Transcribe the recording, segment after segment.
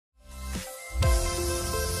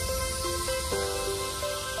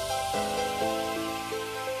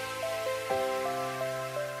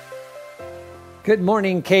Good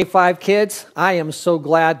morning, K5 kids. I am so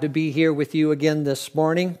glad to be here with you again this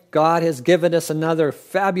morning. God has given us another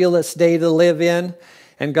fabulous day to live in,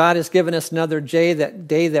 and God has given us another day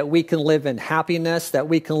that we can live in happiness, that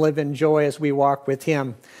we can live in joy as we walk with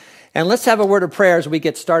Him. And let's have a word of prayer as we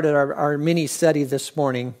get started our mini study this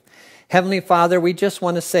morning. Heavenly Father, we just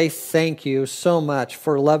want to say thank you so much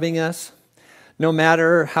for loving us. No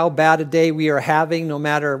matter how bad a day we are having, no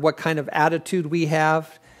matter what kind of attitude we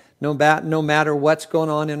have, no matter what's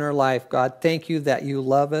going on in our life, God, thank you that you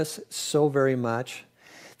love us so very much.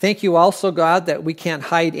 Thank you also, God, that we can't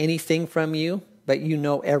hide anything from you, but you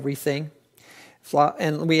know everything.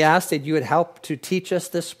 And we ask that you would help to teach us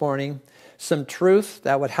this morning some truth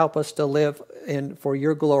that would help us to live for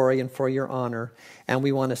your glory and for your honor. And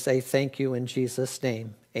we want to say thank you in Jesus'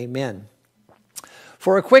 name. Amen.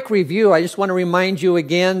 For a quick review, I just want to remind you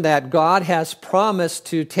again that God has promised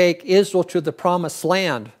to take Israel to the promised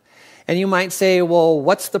land. And you might say, well,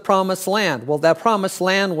 what's the promised land? Well, that promised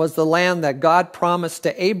land was the land that God promised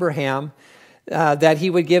to Abraham that he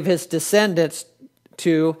would give his descendants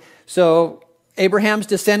to. So Abraham's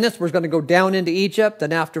descendants were going to go down into Egypt,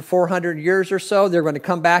 and after 400 years or so, they're going to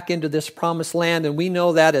come back into this promised land. And we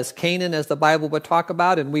know that as Canaan, as the Bible would talk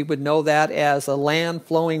about, and we would know that as a land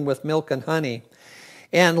flowing with milk and honey.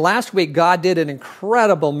 And last week, God did an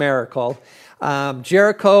incredible miracle.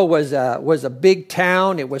 Jericho was a big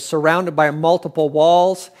town. It was surrounded by multiple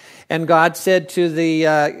walls. And God said to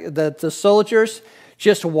the soldiers,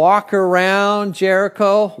 just walk around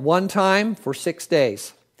Jericho one time for 6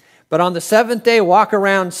 days. But on the seventh day, walk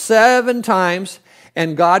around 7 times.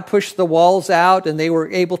 And God pushed the walls out, and they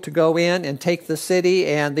were able to go in and take the city.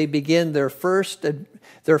 And they begin their first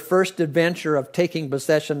adventure of taking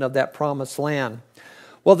possession of that promised land.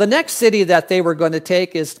 Well, the next city that they were going to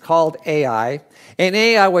take is called Ai. And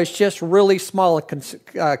Ai was just really small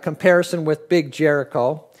in comparison with big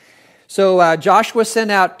Jericho. So Joshua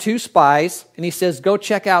sent out 2 spies, and he says, go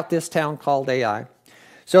check out this town called Ai.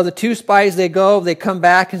 So the 2 spies, they come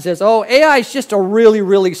back and says, oh, Ai is just a really,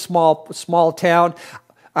 really small town.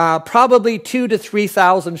 Probably 2,000 to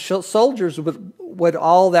 3,000 soldiers would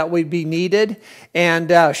all that would be needed,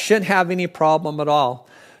 and shouldn't have any problem at all.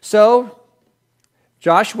 So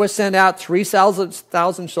Joshua sent out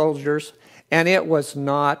 3,000 soldiers, and it was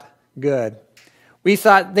not good. They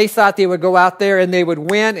thought they would go out there and they would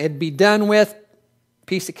win, it'd be done with,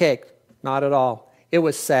 piece of cake. Not at all. It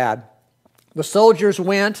was sad. The soldiers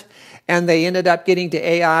went, and they ended up getting to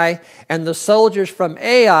Ai, and the soldiers from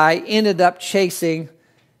Ai ended up chasing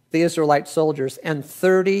the Israelite soldiers, and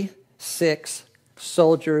 36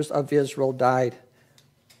 soldiers of Israel died.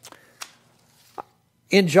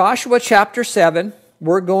 In Joshua chapter 7,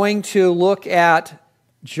 we're going to look at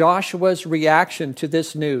Joshua's reaction to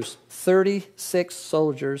this news. 36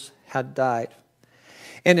 soldiers had died.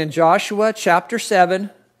 And in Joshua chapter 7,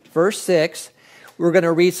 verse 6, we're going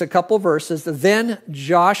to read a couple verses. Then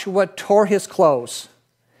Joshua tore his clothes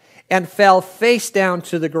and fell face down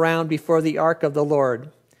to the ground before the ark of the Lord.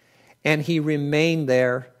 And he remained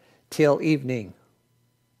there till evening.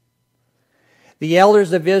 The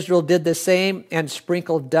elders of Israel did the same and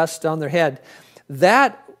sprinkled dust on their head.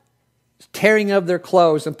 That tearing of their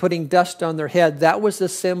clothes and putting dust on their head, that was a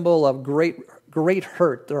symbol of great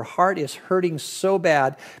hurt. Their heart is hurting so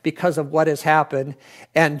bad because of what has happened.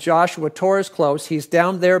 And Joshua tore his clothes. He's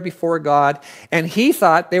down there before God. And he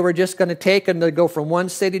thought they were just going to take and to go from one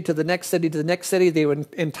city to the next city to the next city. They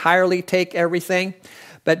would entirely take everything.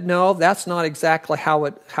 But no, that's not exactly how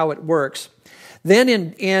it works. Then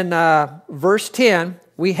in verse 10,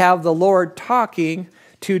 we have the Lord talking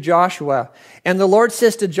to Joshua. And the Lord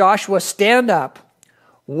says to Joshua, stand up.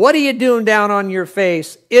 What are you doing down on your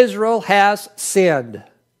face? Israel has sinned.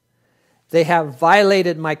 They have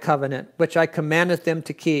violated my covenant, which I commanded them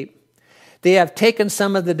to keep. They have taken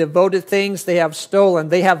some of the devoted things. They have stolen.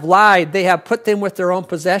 They have lied. They have put them with their own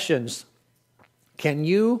possessions. Can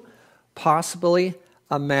you possibly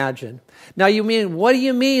imagine? Now what do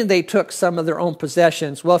you mean they took some of their own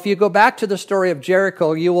possessions? Well, if you go back to the story of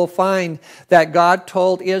Jericho, you will find that God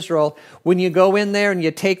told Israel, when you go in there and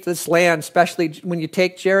you take this land, especially when you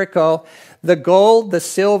take Jericho, the gold, the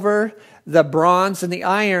silver, the bronze, and the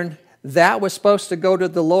iron, that was supposed to go to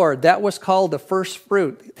the Lord. That was called the first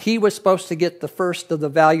fruit. He was supposed to get the first of the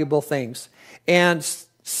valuable things. And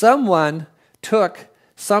someone took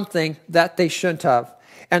something that they shouldn't have.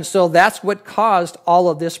 And so that's what caused all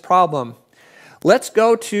of this problem. Let's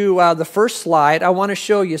go to the first slide. I want to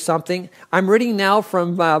show you something. I'm reading now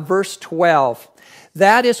from verse 12.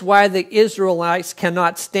 That is why the Israelites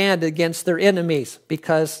cannot stand against their enemies,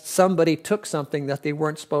 because somebody took something that they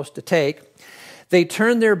weren't supposed to take. They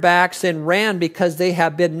turned their backs and ran because they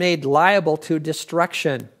have been made liable to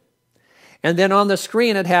destruction. And then on the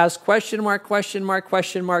screen it has question mark, question mark,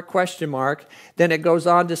 question mark, question mark. Then it goes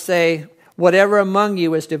on to say, whatever among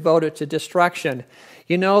you is devoted to destruction.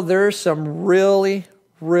 You know, there's some really,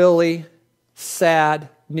 really sad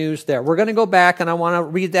news there. We're going to go back and I want to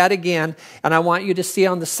read that again. And I want you to see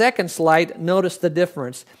on the second slide, notice the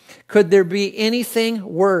difference. Could there be anything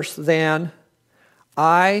worse than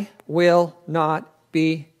I will not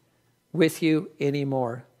be with you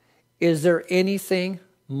anymore? Is there anything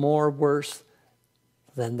more worse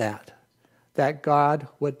than that? That God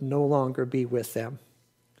would no longer be with them.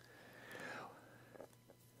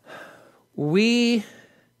 We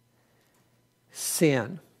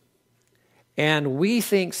sin. And we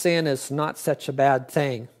think sin is not such a bad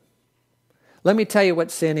thing. Let me tell you what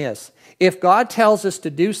sin is. If God tells us to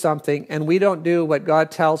do something and we don't do what God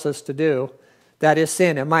tells us to do, that is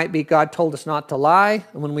sin. It might be God told us not to lie,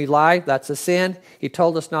 and when we lie, that's a sin. He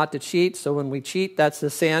told us not to cheat, so when we cheat, that's a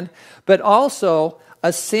sin. But also,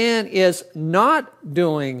 a sin is not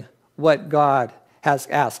doing what God has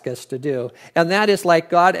asked us to do. And that is like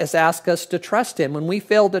God has asked us to trust Him. When we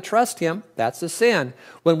fail to trust Him, that's a sin.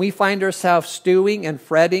 When we find ourselves stewing and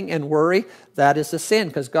fretting and worry, that is a sin,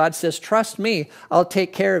 because God says, trust me, I'll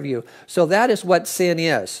take care of you. So that is what sin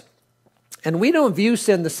is. And we don't view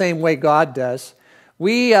sin the same way God does.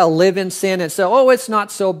 We live in sin and say, oh, it's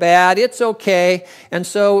not so bad, it's okay. And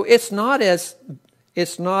so it's not as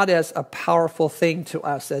a powerful thing to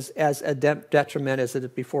us as a detriment as it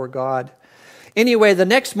is before God. Anyway, the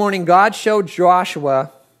next morning, God showed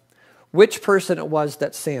Joshua which person it was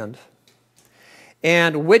that sinned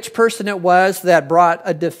and which person it was that brought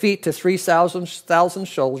a defeat to 3,000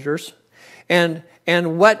 soldiers and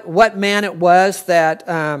what man it was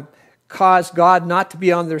that caused God not to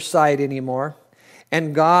be on their side anymore.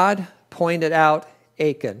 And God pointed out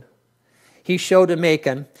Achan. He showed him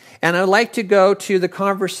Achan. And I'd like to go to the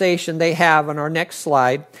conversation they have on our next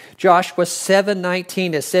slide. Joshua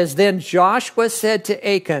 7:19. It says, Then Joshua said to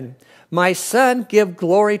Achan, My son, give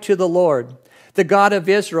glory to the Lord, the God of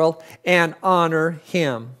Israel, and honor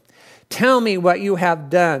him. Tell me what you have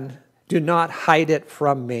done. Do not hide it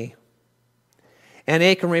from me. And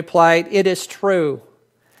Achan replied, It is true.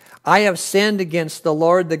 I have sinned against the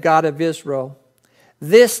Lord, the God of Israel.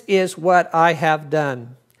 This is what I have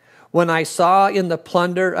done. When I saw in the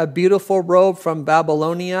plunder a beautiful robe from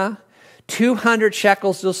Babylonia, 200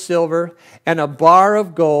 shekels of silver, and a bar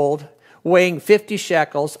of gold weighing 50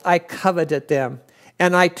 shekels, I coveted them,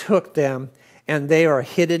 and I took them, and they are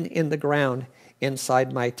hidden in the ground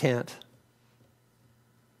inside my tent.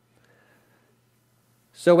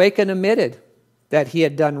 So Achan admitted that he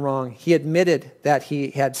had done wrong. He admitted that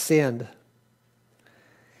he had sinned.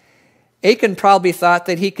 Achan probably thought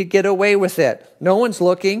that he could get away with it. No one's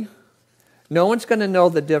looking. No one's going to know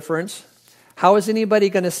the difference. How is anybody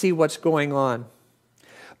going to see what's going on?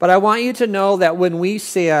 But I want you to know that when we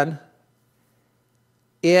sin,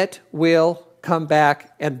 it will come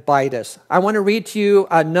back and bite us. I want to read to you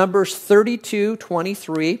Numbers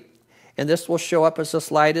 32:23, and this will show up as a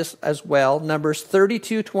slide as well. Numbers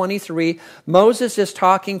 32:23. Moses is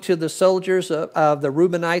talking to the soldiers of the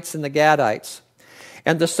Reubenites and the Gadites.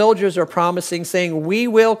 And the soldiers are promising, saying, we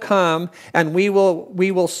will come and we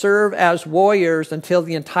will serve as warriors until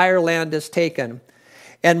the entire land is taken.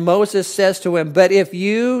 And Moses says to him, but if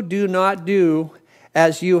you do not do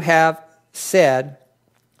as you have said,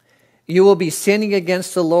 you will be sinning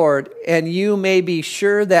against the Lord, and you may be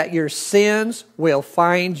sure that your sins will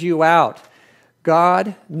find you out.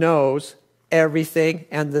 God knows everything,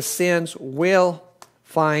 and the sins will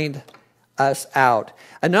find us out.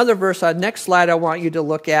 Another verse, next slide I want you to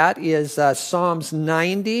look at is Psalms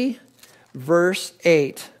 90, verse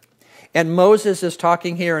 8. And Moses is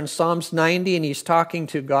talking here in Psalms 90, and he's talking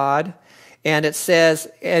to God. And it says,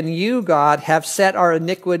 and you, God, have set our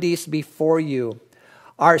iniquities before you,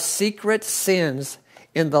 our secret sins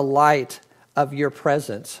in the light of your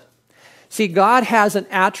presence. See, God has an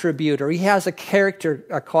attribute, or he has a character,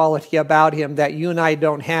 a quality about him that you and I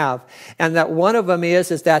don't have. And that one of them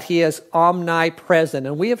is that he is omnipresent.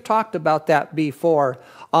 And we have talked about that before.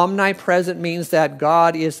 Omnipresent means that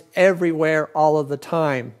God is everywhere all of the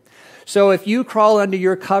time. So if you crawl under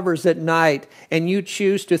your covers at night and you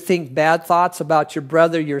choose to think bad thoughts about your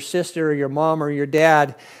brother, your sister, or your mom, or your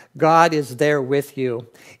dad, God is there with you.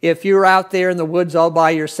 If you're out there in the woods all by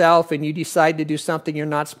yourself and you decide to do something you're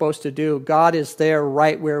not supposed to do, God is there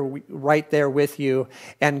right there with you,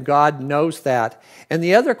 and God knows that. And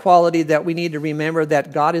the other quality that we need to remember,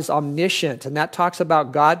 that God is omniscient, and that talks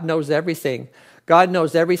about God knows everything. God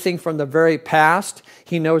knows everything from the very past.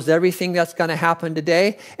 He knows everything that's going to happen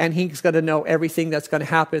today, and He's going to know everything that's going to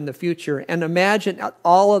happen in the future. And imagine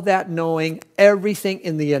all of that, knowing everything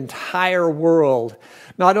in the entire world.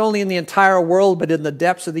 Not only in the entire world, but in the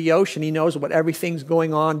depths of the ocean. He knows what everything's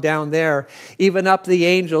going on down there. Even up the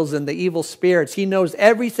angels and the evil spirits. He knows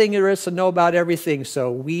everything there is to know about everything.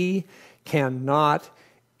 So we cannot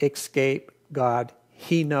escape God.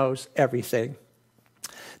 He knows everything.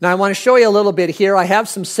 Now I want to show you a little bit here. I have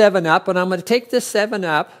some 7-Up, and I'm going to take this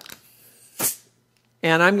 7-Up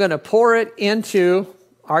and I'm going to pour it into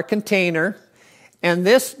our container. And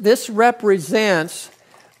this represents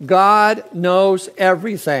God knows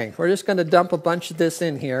everything. We're just going to dump a bunch of this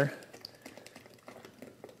in here.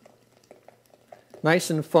 Nice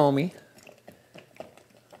and foamy.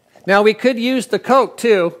 Now we could use the Coke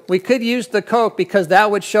too. We could use the Coke because that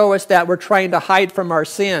would show us that we're trying to hide from our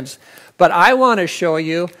sins. But I want to show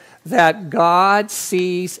you that God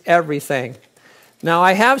sees everything. Now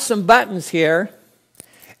I have some buttons here,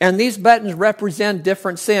 and these buttons represent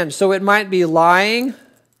different sins. So it might be lying,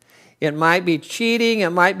 it might be cheating,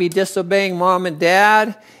 it might be disobeying mom and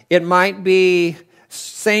dad, it might be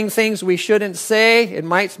saying things we shouldn't say, it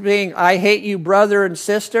might be I hate you brother and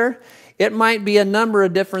sister. It might be a number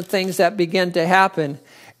of different things that begin to happen.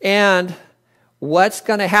 And what's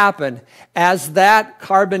going to happen? As that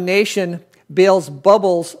carbonation builds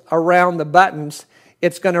bubbles around the buttons,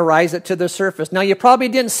 it's going to rise it to the surface. Now, you probably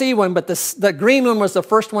didn't see one, but the green one was the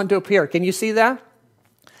first one to appear. Can you see that?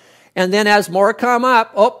 And then as more come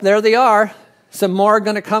up, oh, there they are. Some more are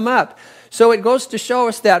going to come up. So it goes to show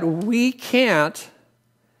us that we can't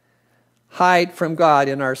hide from God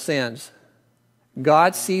in our sins.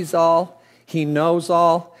 God sees all, He knows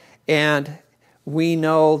all, and we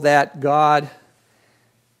know that God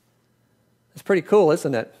is pretty cool,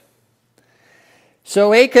 isn't it?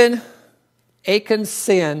 So Achan's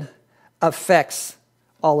sin affects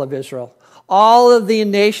all of Israel. All of the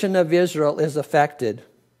nation of Israel is affected.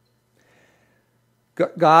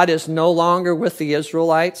 God is no longer with the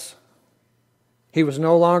Israelites. He was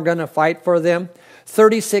no longer going to fight for them.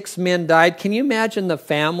 36 men died. Can you imagine the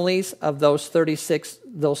families of those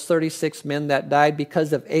 36 men that died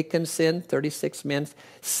because of Achan's sin? 36 men.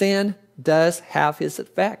 Sin does have his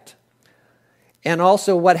effect. And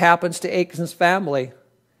also what happens to Achan's family?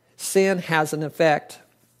 Sin has an effect.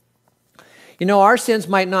 You know, our sins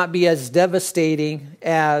might not be as devastating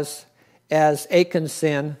as Achan's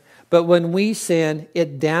sin, but when we sin,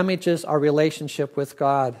 it damages our relationship with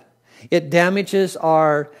God. It damages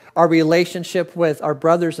our relationship with our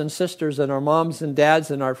brothers and sisters and our moms and dads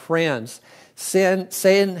and our friends.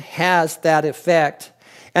 Sin has that effect.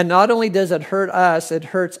 And not only does it hurt us, it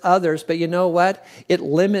hurts others. But you know what? It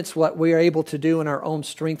limits what we are able to do in our own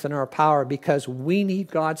strength and our power, because we need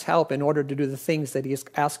God's help in order to do the things that He has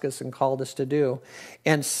asked us and called us to do.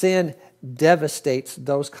 And sin devastates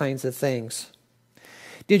those kinds of things.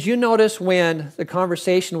 Did you notice when the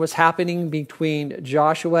conversation was happening between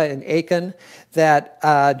Joshua and Achan that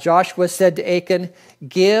Joshua said to Achan,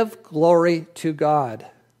 "Give glory to God,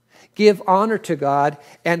 give honor to God,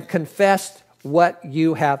 and confess what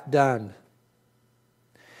you have done."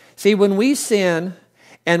 See, when we sin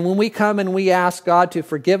and when we come and we ask God to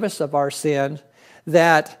forgive us of our sin,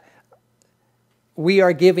 that we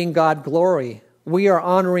are giving God glory. We are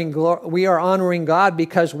honoring God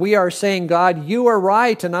because we are saying, God, you are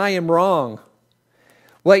right and I am wrong.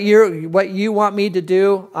 What you want me to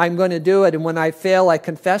do, I'm going to do it. And when I fail, I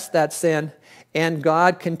confess that sin. And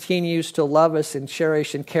God continues to love us and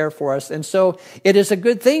cherish and care for us. And so it is a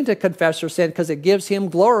good thing to confess our sin because it gives Him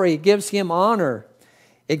glory, it gives Him honor.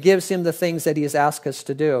 It gives Him the things that He has asked us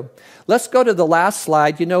to do. Let's go to the last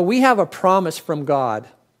slide. You know, we have a promise from God.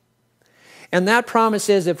 And that promise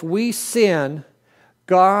is if we sin,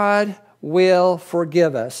 God will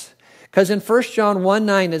forgive us. Because in 1 John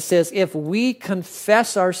 1:9 it says, if we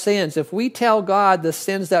confess our sins, if we tell God the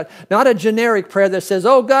sins that, not a generic prayer that says,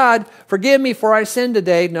 oh God, forgive me for I sinned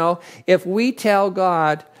today. No, if we tell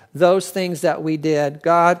God those things that we did,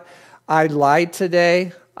 God, I lied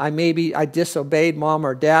today, I disobeyed mom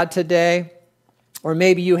or dad today, or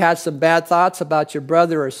maybe you had some bad thoughts about your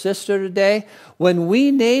brother or sister today. When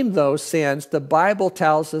we name those sins, the Bible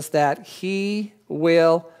tells us that He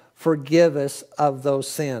will forgive us of those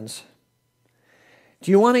sins.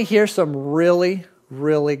 Do you want to hear some really,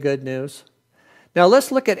 really good news? Now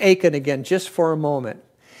let's look at Achan again just for a moment.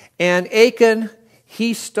 And Achan,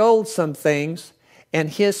 he stole some things, and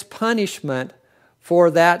his punishment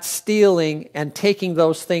for that stealing and taking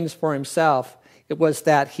those things for himself, it was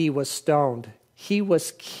that he was stoned. He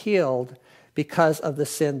was killed because of the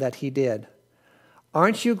sin that he did.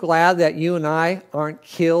 Aren't you glad that you and I aren't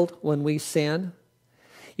killed when we sin?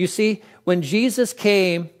 You see, when Jesus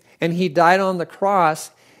came and he died on the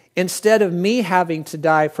cross, instead of me having to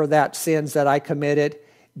die for that sins that I committed,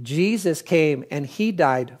 Jesus came and he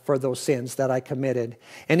died for those sins that I committed.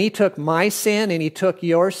 And he took my sin and he took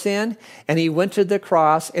your sin and he went to the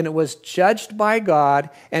cross and it was judged by God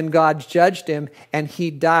and God judged him and he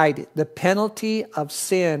died. The penalty of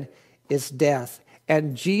sin is death.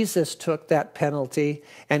 And Jesus took that penalty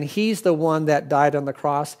and he's the one that died on the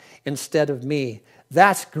cross instead of me.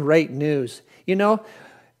 That's great news. You know,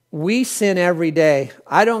 we sin every day.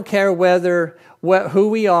 I don't care who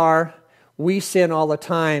we are. We sin all the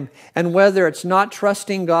time. And whether it's not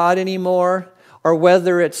trusting God anymore, or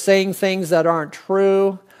whether it's saying things that aren't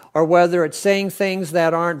true, or whether it's saying things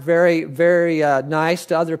that aren't very, very nice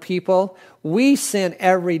to other people, we sin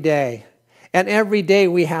every day. And every day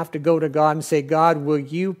we have to go to God and say, God, will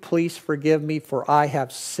you please forgive me for I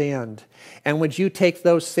have sinned? And would you take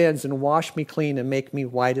those sins and wash me clean and make me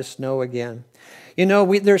white as snow again? You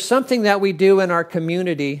know, there's something that we do in our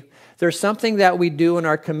community. There's something that we do in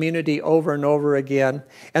our community over and over again,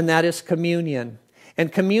 and that is communion.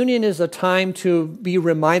 And communion is a time to be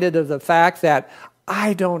reminded of the fact that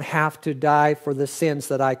I don't have to die for the sins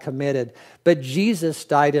that I committed, but Jesus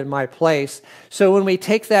died in my place. So when we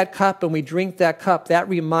take that cup and we drink that cup, that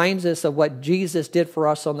reminds us of what Jesus did for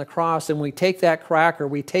us on the cross. And we take that cracker,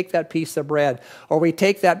 we take that piece of bread, or we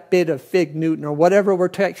take that bit of fig Newton, or whatever we're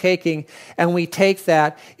taking, and we take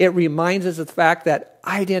that, it reminds us of the fact that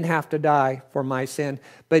I didn't have to die for my sin,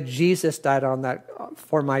 but Jesus died on that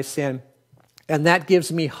for my sin. And that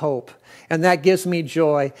gives me hope, and that gives me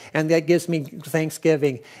joy, and that gives me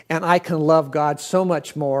thanksgiving. And I can love God so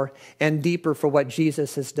much more and deeper for what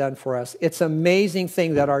Jesus has done for us. It's an amazing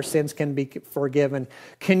thing that our sins can be forgiven.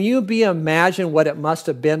 Can you imagine what it must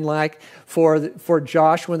have been like for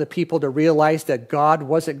Joshua and the people to realize that God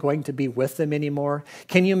wasn't going to be with them anymore?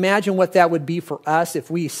 Can you imagine what that would be for us if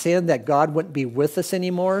we sinned, that God wouldn't be with us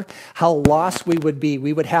anymore? How lost we would be.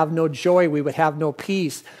 We would have no joy. We would have no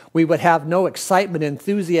peace. We would have no excitement,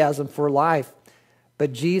 enthusiasm for life.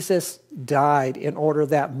 But Jesus died in order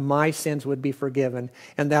that my sins would be forgiven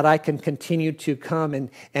and that I can continue to come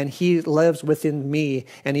and he lives within me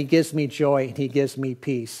and he gives me joy and he gives me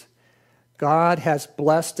peace. God has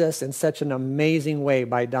blessed us in such an amazing way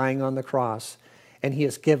by dying on the cross, and he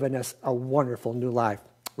has given us a wonderful new life.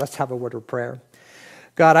 Let's have a word of prayer.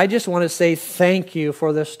 God, I just want to say thank you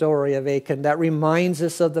for the story of Achan that reminds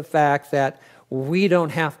us of the fact that we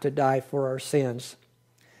don't have to die for our sins,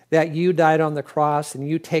 that you died on the cross and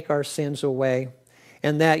you take our sins away,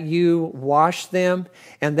 and that you wash them,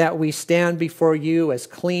 and that we stand before you as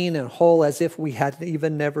clean and whole as if we had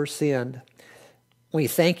even never sinned. We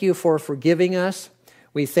thank you for forgiving us.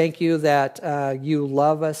 We thank you that you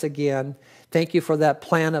love us again. Thank you for that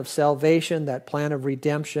plan of salvation, that plan of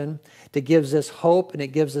redemption that gives us hope, and it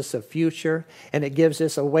gives us a future, and it gives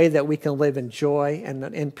us a way that we can live in joy and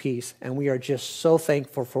in peace. And we are just so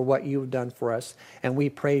thankful for what you've done for us. And we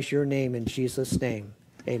praise your name in Jesus' name.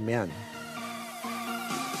 Amen.